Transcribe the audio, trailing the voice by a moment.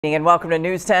And welcome to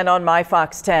News 10 on My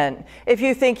Fox 10. If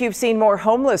you think you've seen more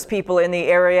homeless people in the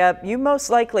area, you most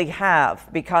likely have,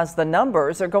 because the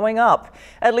numbers are going up.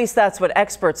 At least that's what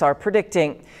experts are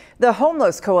predicting. The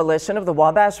Homeless Coalition of the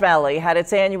Wabash Valley had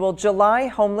its annual July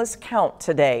homeless count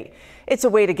today. It's a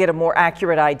way to get a more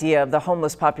accurate idea of the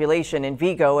homeless population in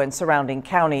Vigo and surrounding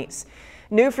counties.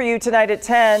 New for you tonight at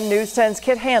 10, News 10's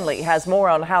Kit Hanley has more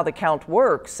on how the count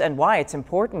works and why it's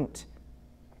important.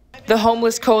 The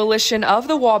Homeless Coalition of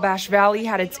the Wabash Valley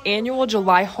had its annual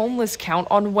July homeless count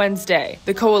on Wednesday.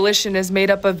 The coalition is made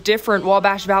up of different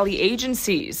Wabash Valley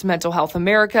agencies, Mental Health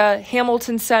America,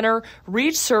 Hamilton Center,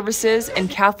 Reach Services, and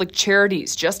Catholic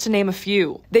Charities, just to name a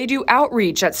few. They do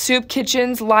outreach at soup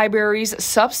kitchens, libraries,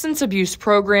 substance abuse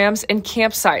programs, and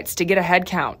campsites to get a head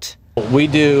count. We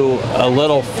do a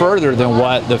little further than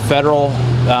what the federal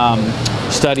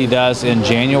study does in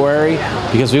January,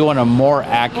 because we want a more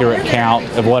accurate count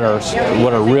of what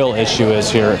our real issue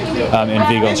is here in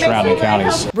Vigo and surrounding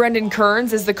counties. Brendan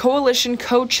Kearns is the coalition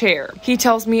co-chair. He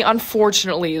tells me,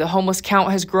 unfortunately, the homeless count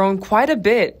has grown quite a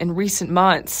bit in recent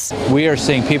months. We are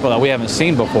seeing people that we haven't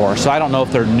seen before, so I don't know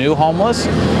if they're new homeless.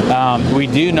 We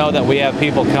do know that we have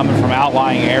people coming from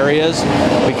outlying areas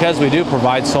because we do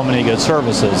provide so many good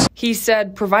services. He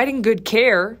said providing good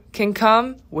care can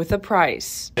come with a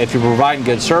price. If you're providing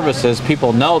good services,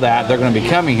 people know that they're going to be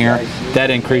coming here. That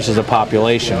increases the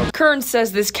population. Kearns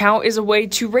says this count is a way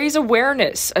to raise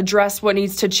awareness, address what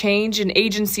needs to change in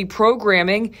agency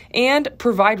programming, and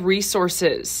provide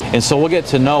resources. And so we'll get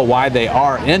to know why they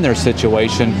are in their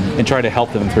situation and try to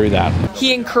help them through that.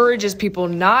 He encourages people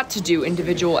not to do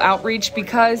individual outreach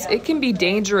because it can be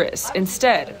dangerous.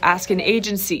 Instead, ask an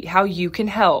agency how you can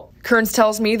help. Kearns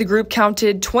tells me the group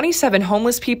counted 27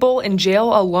 homeless people in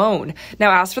jail alone.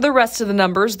 Now, as for the rest of the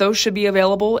numbers, those should be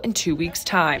available in 2 weeks'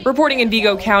 time. Reporting in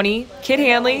Vigo County, Kit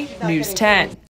Hanley, News 10.